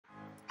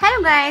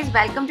Hello guys,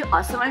 welcome to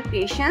Awesome World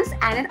Creations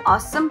and an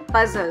awesome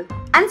puzzle.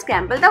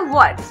 Unscramble the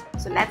words.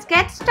 So let's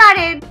get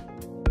started.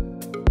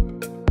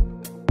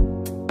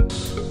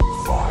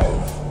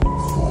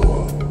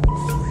 5,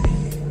 4,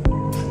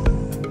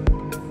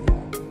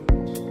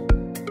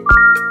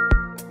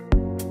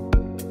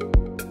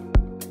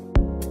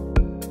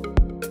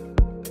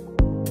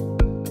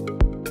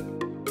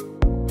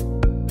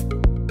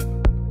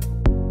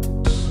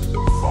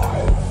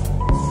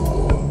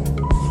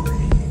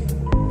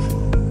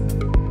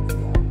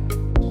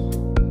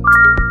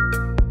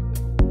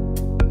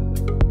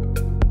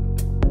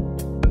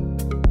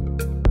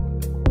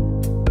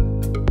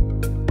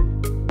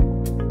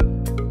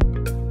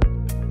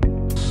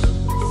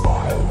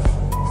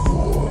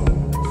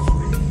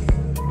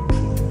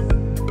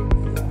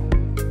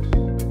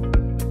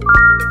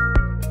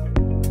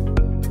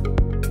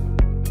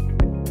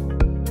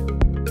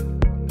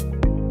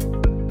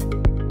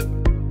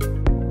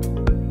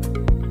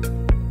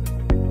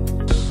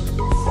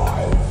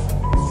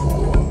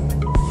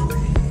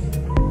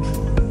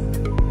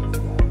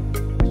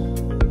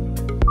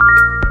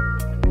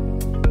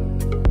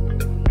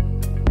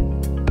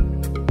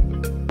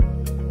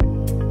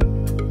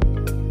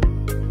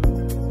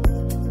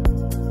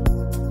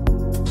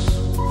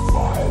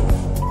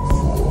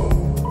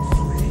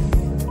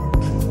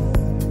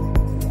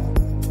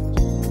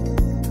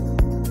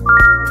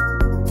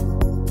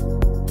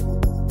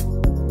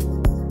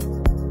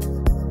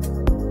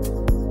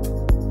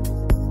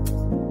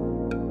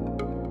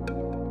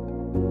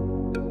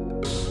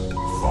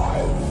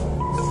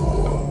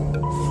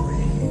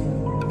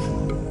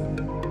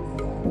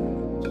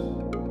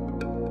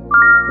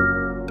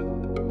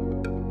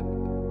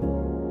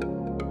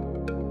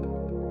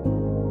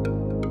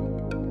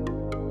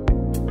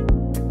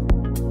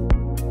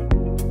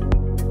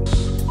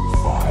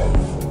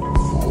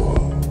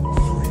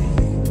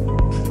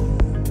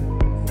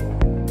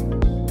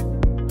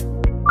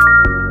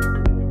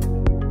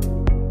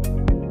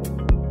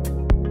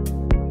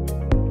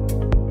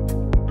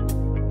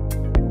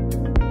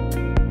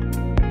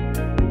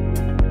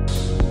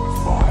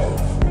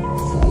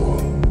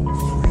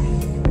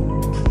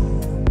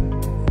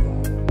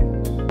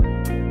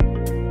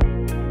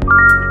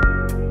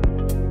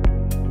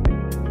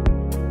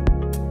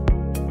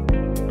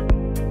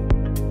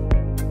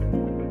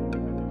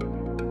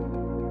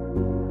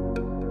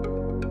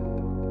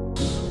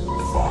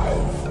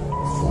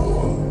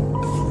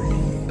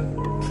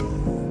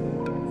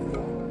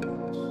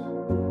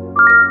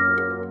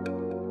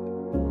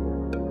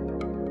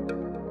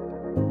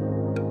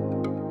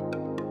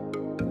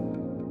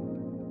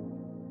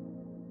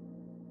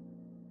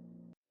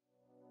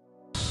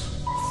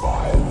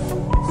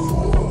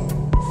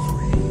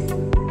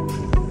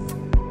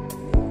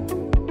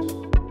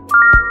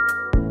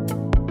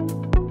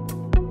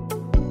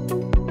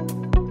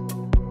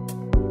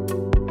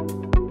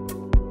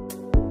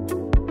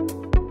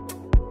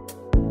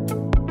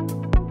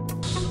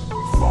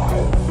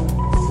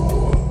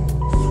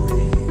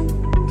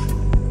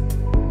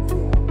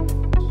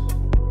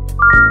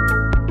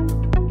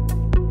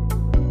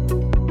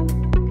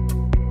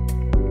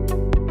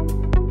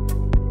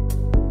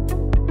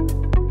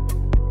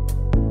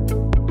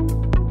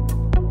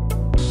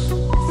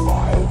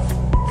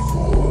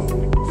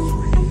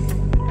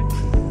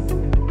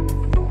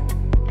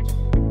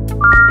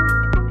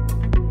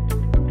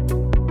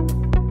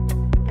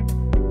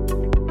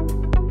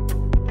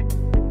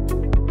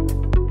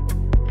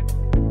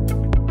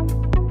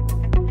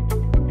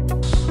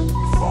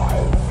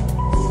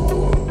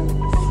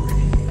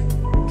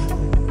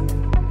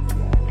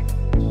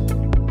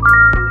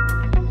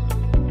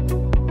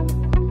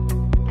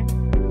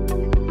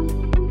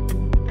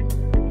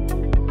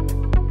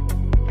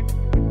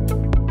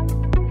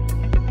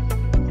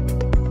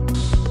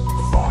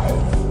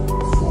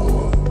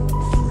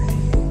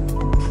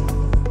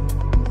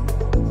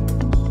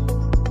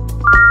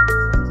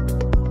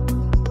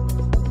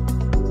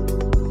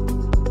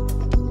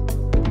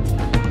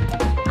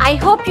 I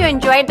hope you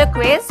enjoyed the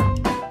quiz.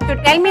 So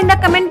tell me in the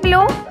comment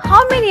below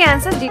how many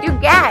answers did you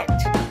get.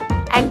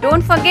 And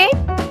don't forget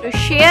to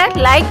share,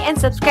 like and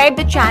subscribe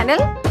the channel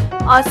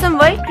Awesome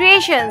World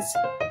Creations.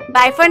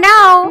 Bye for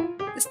now.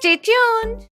 Stay tuned.